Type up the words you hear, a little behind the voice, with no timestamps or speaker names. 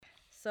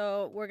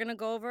So we're going to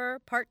go over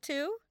part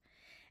 2.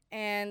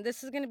 And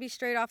this is going to be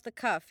straight off the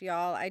cuff,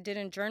 y'all. I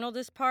didn't journal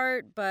this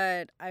part,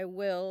 but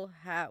we'll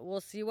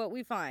see what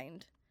we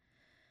find.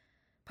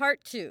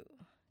 Part 2.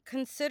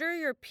 Consider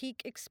your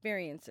peak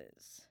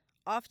experiences.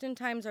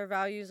 Oftentimes our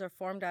values are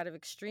formed out of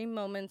extreme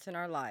moments in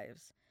our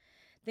lives.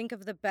 Think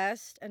of the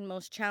best and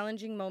most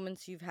challenging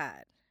moments you've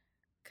had.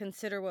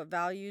 Consider what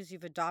values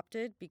you've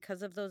adopted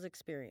because of those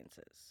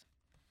experiences.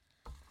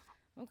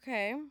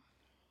 Okay.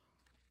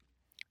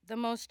 The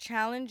most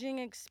challenging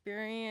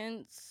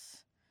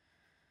experience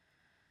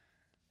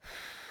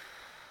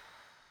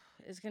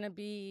is going to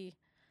be,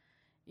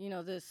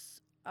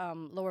 this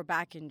lower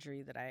back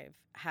injury that I've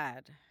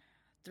had.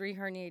 3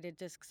 herniated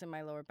discs in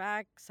my lower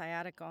back,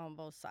 sciatica on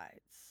both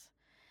sides.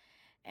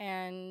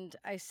 And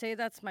I say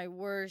that's my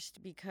worst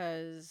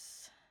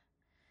because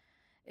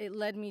it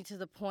led me to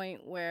the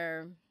point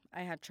where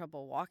I had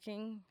trouble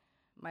walking.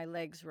 My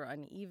legs were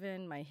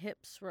uneven, my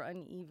hips were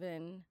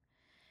uneven.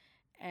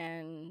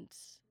 And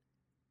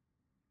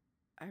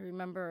I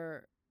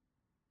remember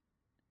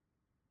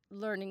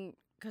learning,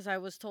 because I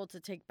was told to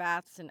take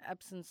baths in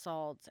Epsom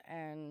salt,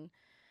 and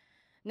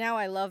now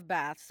I love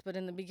baths, but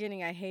in the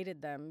beginning I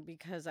hated them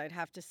because I'd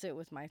have to sit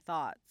with my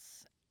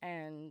thoughts.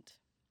 And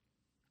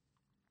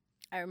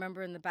I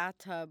remember in the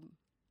bathtub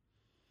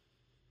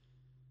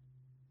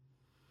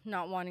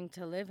not wanting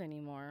to live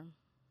anymore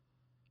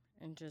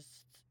and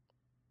just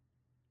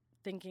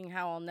thinking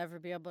how I'll never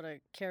be able to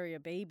carry a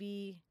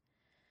baby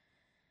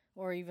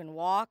or even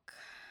walk,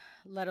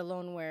 let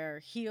alone wear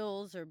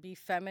heels or be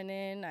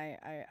feminine.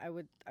 I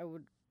would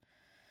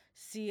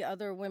see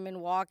other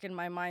women walk in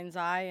my mind's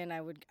eye, and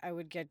I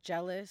would get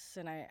jealous,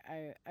 and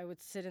I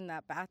would sit in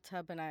that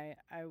bathtub, and I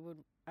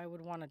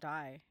would want to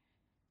die.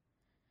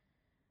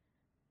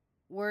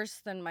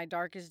 Worse than my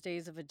darkest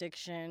days of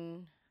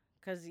addiction,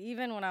 because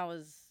even when I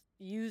was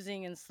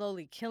using and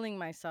slowly killing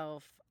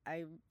myself,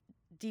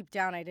 deep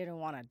down I didn't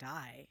want to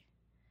die.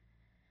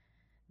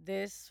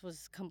 This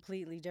was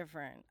completely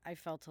different. I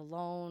felt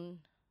alone.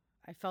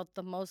 I felt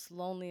the most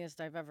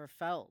loneliest I've ever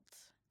felt.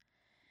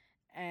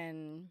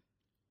 And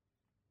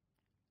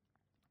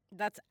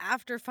that's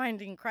after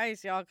finding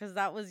Christ, y'all, because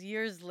that was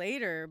years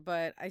later,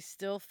 but I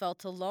still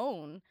felt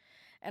alone.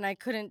 And I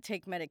couldn't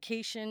take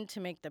medication to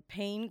make the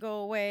pain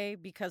go away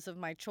because of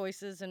my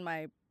choices and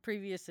my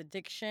previous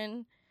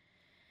addiction.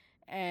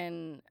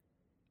 And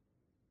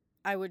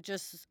I would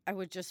just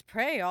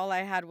pray. All I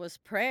had was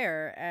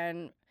prayer.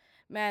 And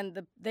man,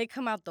 they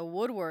come out the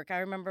woodwork. I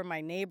remember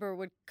my neighbor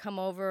would come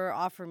over,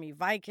 offer me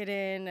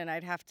Vicodin, and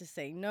I'd have to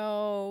say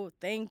no,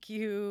 thank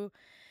you.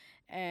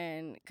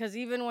 And because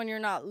even when you're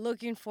not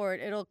looking for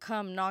it, it'll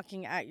come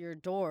knocking at your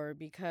door,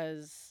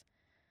 because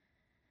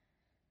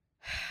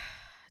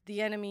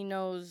the enemy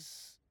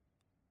knows,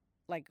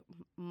 like,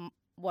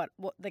 what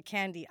the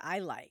candy I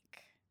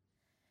like.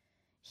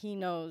 He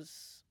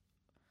knows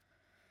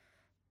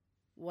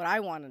what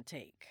I want to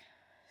take.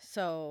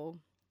 So,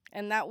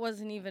 and that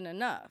wasn't even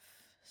enough.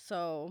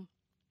 So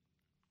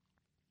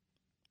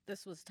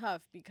this was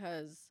tough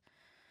because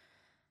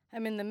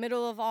I'm in the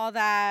middle of all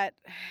that.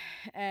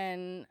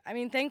 And I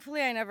mean,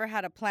 thankfully, I never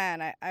had a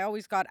plan. I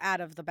always got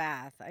out of the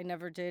bath. I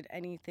never did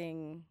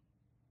anything,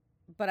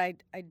 but I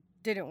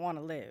didn't want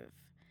to live.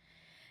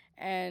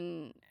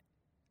 And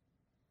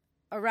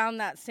around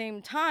that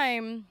same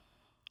time,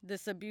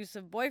 this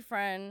abusive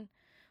boyfriend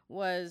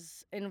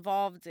was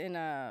involved in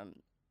a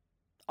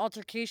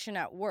altercation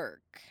at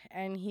work,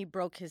 and he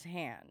broke his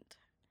hand.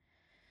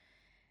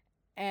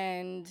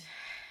 And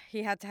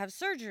he had to have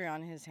surgery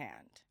on his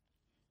hand.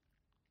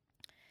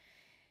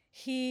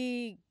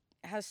 He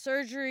has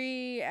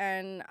surgery,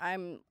 and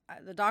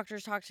the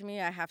doctors talk to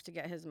me. I have to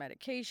get his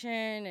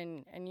medication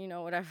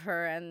and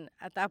whatever. And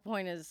at that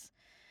point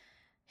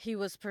he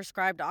was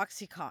prescribed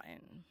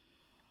Oxycontin.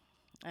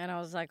 And I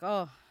was like,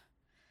 oh,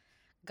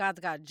 God's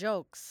got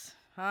jokes,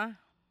 huh?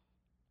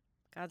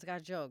 God's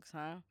got jokes,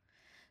 huh?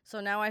 So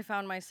now I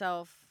found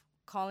myself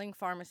calling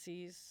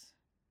pharmacies,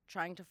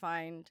 trying to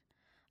find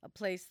a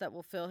place that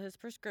will fill his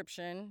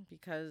prescription,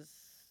 because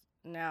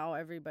now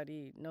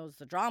everybody knows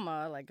the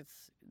drama. Like,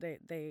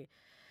 they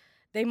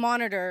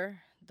monitor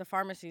the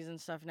pharmacies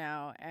and stuff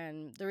now.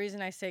 And the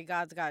reason I say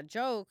God's got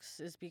jokes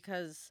is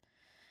because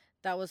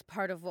that was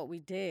part of what we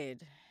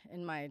did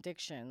in my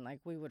addiction.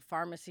 Like, we would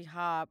pharmacy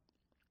hop.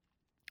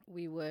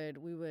 We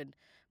would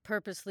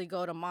purposely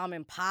go to mom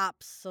and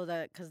pops so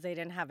that, because they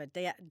didn't have a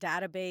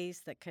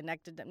database that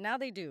connected them. Now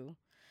they do.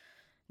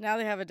 Now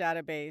they have a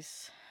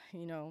database,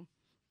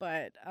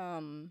 but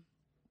and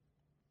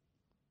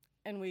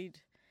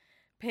we'd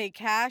pay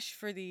cash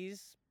for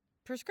these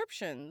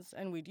prescriptions,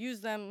 and we'd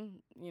use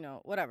them,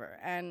 whatever.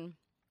 And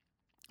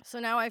so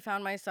now I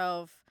found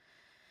myself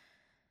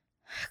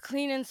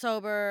clean and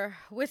sober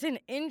with an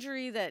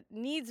injury that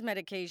needs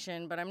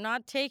medication, but I'm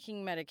not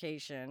taking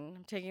medication.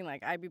 I'm taking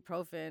like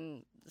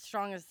ibuprofen. The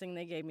strongest thing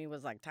they gave me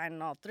was like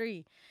Tylenol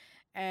 3.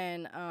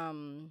 And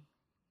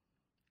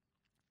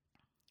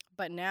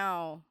but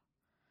now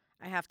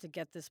I have to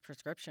get this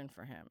prescription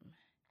for him.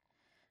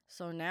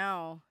 So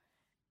now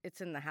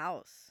it's in the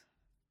house.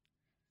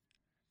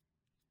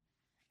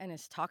 and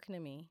is talking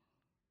to me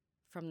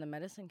from the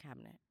medicine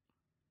cabinet.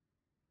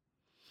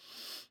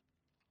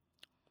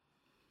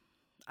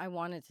 I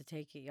wanted to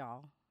take it,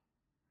 y'all.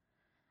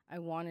 I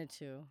wanted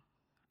to.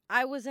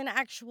 I was in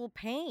actual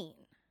pain.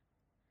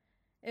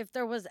 If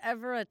there was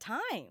ever a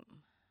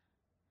time,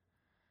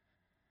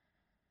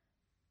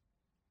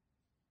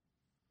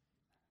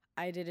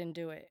 I didn't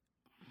do it.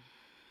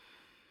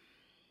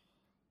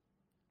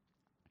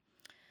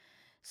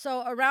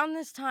 So around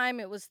this time,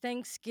 it was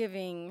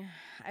Thanksgiving.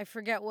 I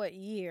forget what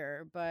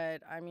year,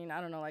 but I mean,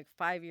 I don't know, like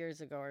 5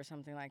 years ago or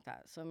something like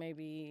that. So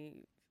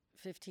maybe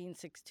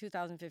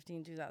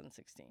 2015,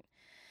 2016.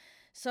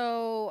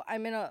 So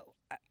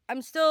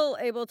I'm still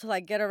able to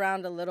like get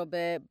around a little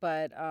bit,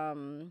 but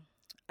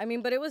I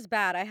mean, but it was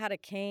bad. I had a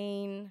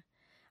cane.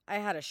 I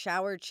had a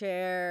shower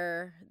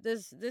chair.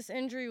 This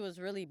injury was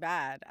really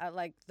bad at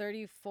like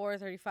 34,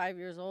 35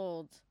 years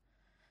old.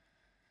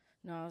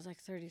 No, I was like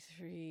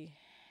 33.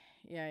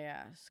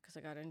 Yeah, because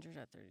I got injured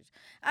at 30.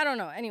 I don't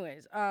know.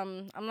 Anyways,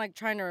 I'm like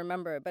trying to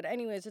remember it, but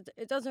anyways,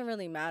 it doesn't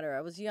really matter. I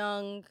was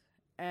young,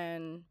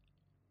 and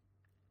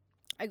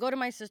I go to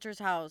my sister's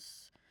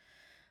house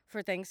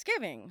for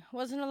Thanksgiving.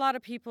 Wasn't a lot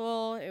of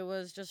people. It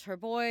was just her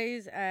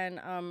boys and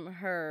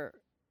her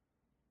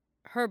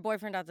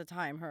boyfriend at the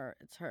time.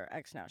 It's her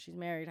ex now. She's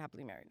married,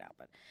 happily married now.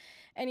 But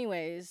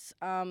anyways,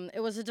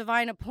 it was a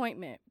divine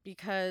appointment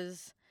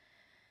because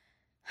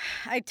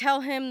I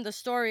tell him the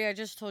story I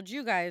just told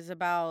you guys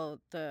about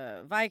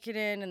the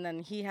Vicodin, and then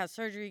he has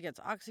surgery, gets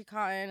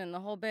Oxycontin, and the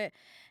whole bit.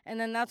 And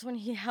then that's when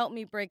he helped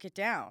me break it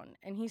down.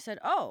 And he said,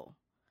 "Oh,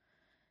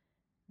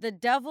 the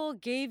devil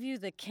gave you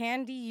the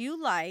candy you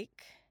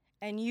like,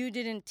 and you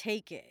didn't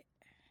take it.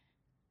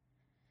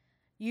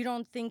 You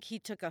don't think he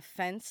took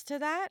offense to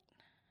that?"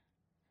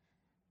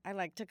 I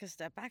like took a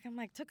step back. I'm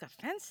like, took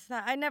offense to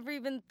that? I never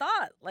even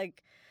thought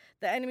like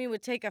the enemy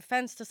would take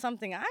offense to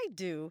something I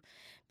do,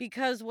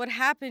 because what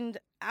happened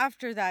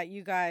after that,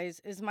 you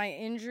guys, is my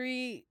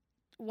injury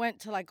went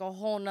to like a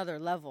whole nother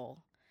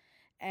level.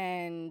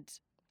 And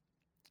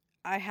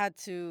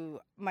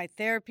my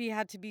therapy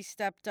had to be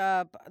stepped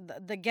up.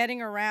 The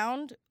getting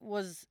around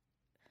was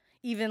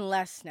even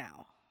less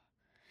now.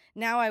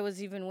 Now I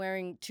was even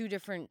wearing two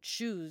different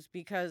shoes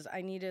because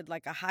I needed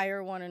like a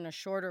higher one and a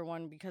shorter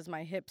one because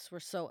my hips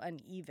were so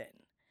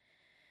uneven.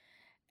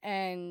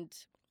 And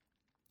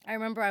I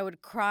remember I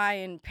would cry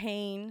in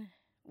pain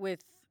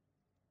with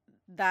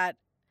that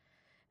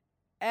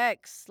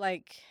ex.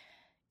 Like,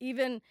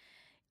 even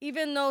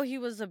though he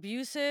was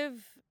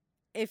abusive,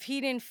 if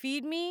he didn't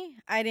feed me,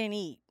 I didn't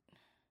eat.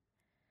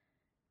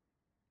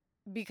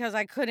 Because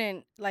I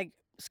couldn't, like,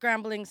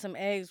 scrambling some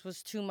eggs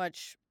was too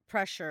much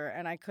pressure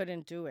and I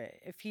couldn't do it.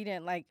 If he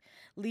didn't like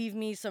leave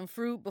me some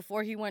fruit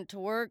before he went to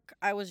work,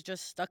 I was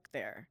just stuck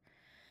there.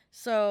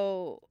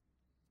 So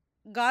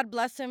God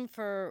bless him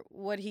for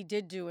what he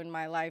did do in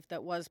my life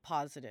that was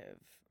positive,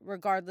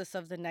 regardless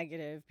of the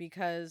negative,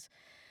 because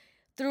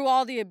through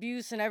all the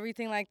abuse and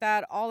everything like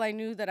that, all I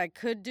knew that I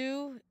could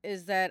do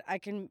is that I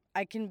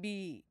can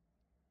be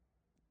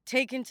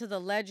taken to the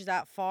ledge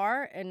that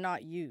far and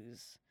not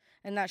use.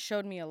 And that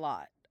showed me a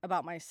lot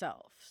about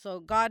myself. So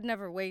God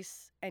never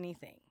wastes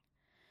anything.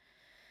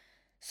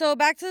 So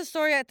back to the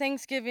story at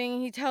Thanksgiving,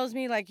 he tells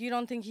me, like, you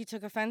don't think he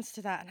took offense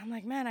to that? And I'm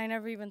like, man, I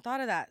never even thought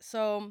of that.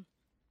 So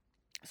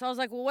I was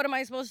like, well, what am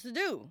I supposed to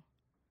do?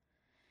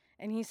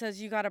 And he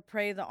says, you got to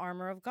pray the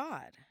armor of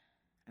God.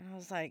 And I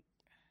was like,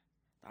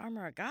 the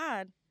armor of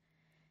God?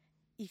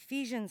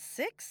 Ephesians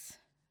 6? Is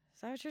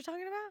that what you're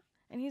talking about?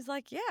 And he's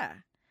like, yeah.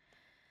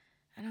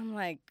 And I'm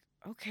like,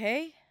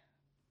 okay.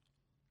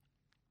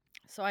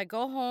 So I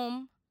go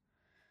home.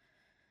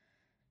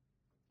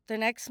 The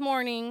next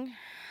morning,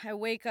 I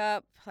wake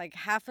up like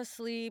half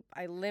asleep.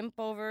 I limp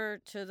over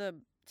to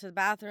the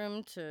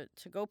bathroom to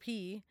go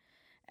pee.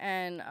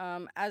 And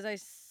as I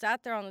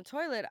sat there on the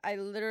toilet, I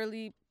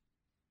literally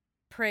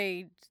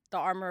prayed the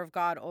armor of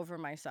God over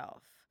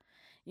myself.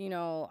 You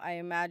know, I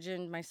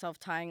imagined myself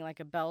tying like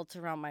a belt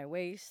around my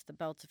waist, the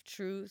belt of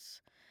truth.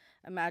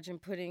 Imagine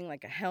putting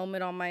like a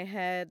helmet on my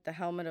head, the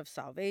helmet of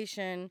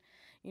salvation.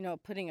 You know,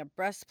 putting a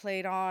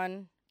breastplate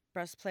on,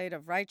 breastplate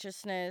of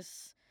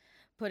righteousness.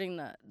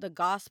 Putting the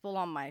gospel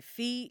on my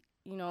feet,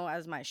 you know,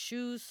 as my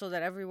shoes, so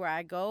that everywhere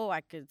I go,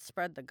 I could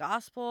spread the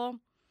gospel.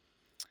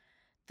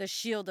 The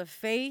shield of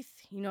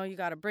faith, you know, you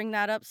got to bring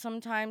that up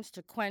sometimes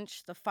to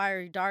quench the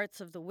fiery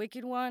darts of the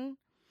wicked one.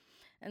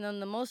 And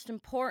then the most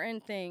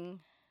important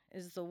thing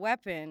is the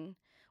weapon,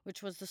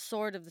 which was the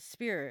sword of the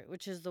Spirit,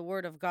 which is the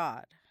word of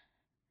God.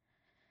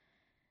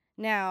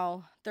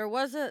 Now, there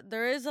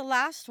is a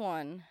last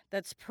one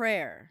that's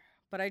prayer,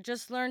 but I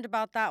just learned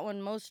about that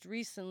one most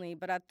recently.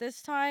 But at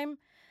this time,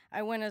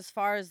 I went as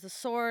far as the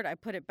sword. I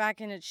put it back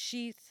in its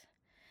sheath,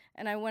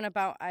 and I went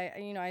about.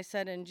 I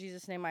said, in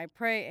Jesus' name I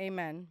pray,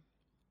 amen.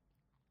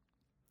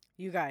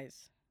 You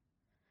guys,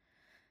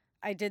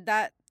 I did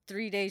that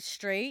 3 days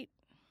straight,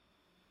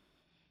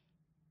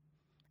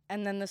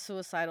 and then the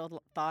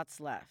suicidal thoughts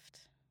left.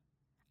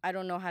 I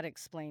don't know how to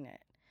explain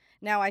it.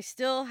 Now I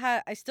still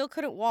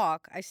couldn't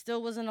walk. I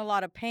still was in a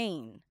lot of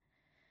pain,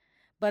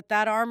 But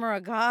that armor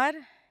of God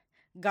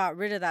got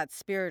rid of that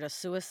spirit of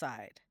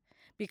suicide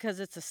because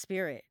it's a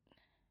spirit.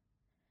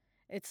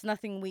 It's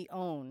nothing we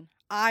own.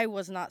 I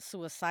was not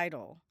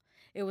suicidal.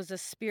 It was a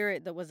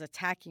spirit that was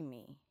attacking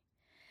me.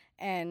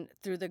 And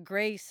through the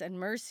grace and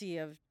mercy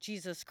of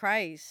Jesus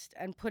Christ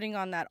and putting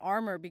on that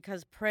armor,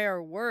 because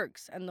prayer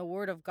works and the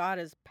word of God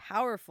is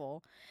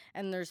powerful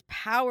and there's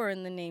power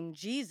in the name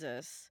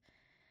Jesus,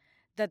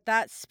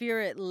 that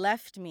spirit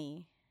left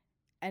me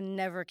and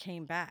never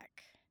came back.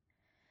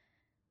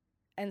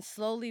 And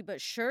slowly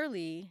but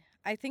surely,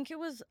 I think it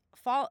was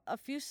a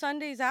few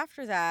Sundays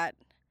after that,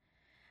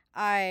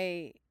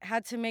 I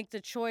had to make the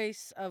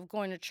choice of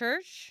going to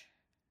church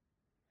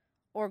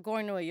or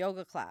going to a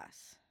yoga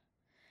class.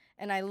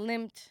 And I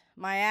limped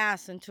my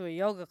ass into a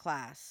yoga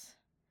class.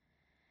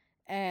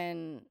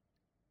 And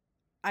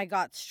I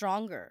got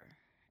stronger.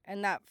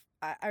 And I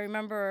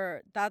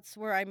remember that's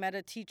where I met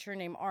a teacher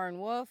named Aaron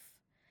Wolf.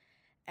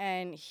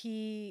 And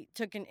he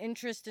took an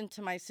interest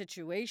into my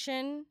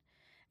situation.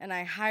 And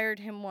I hired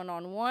him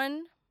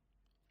one-on-one.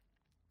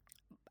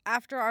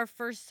 After our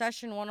first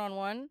session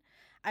one-on-one,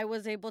 I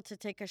was able to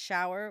take a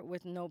shower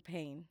with no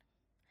pain.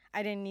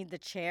 I didn't need the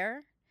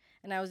chair,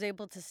 and I was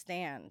able to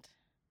stand.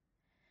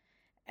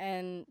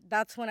 And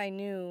that's when I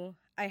knew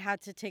I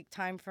had to take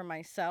time for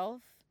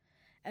myself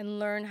and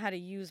learn how to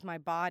use my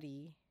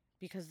body,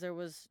 because there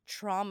was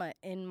trauma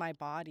in my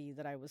body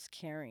that I was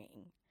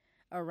carrying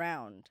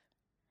around.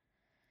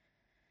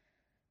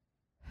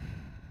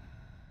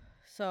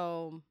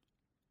 So,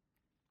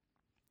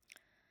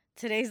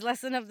 today's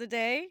lesson of the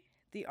day,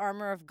 the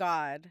armor of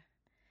God,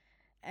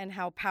 and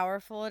how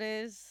powerful it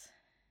is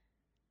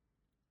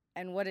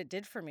and what it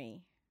did for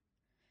me.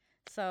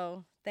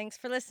 So, thanks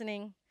for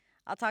listening.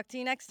 I'll talk to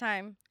you next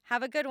time.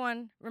 Have a good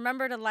one.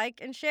 Remember to like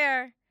and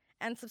share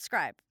and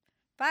subscribe.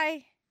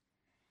 Bye.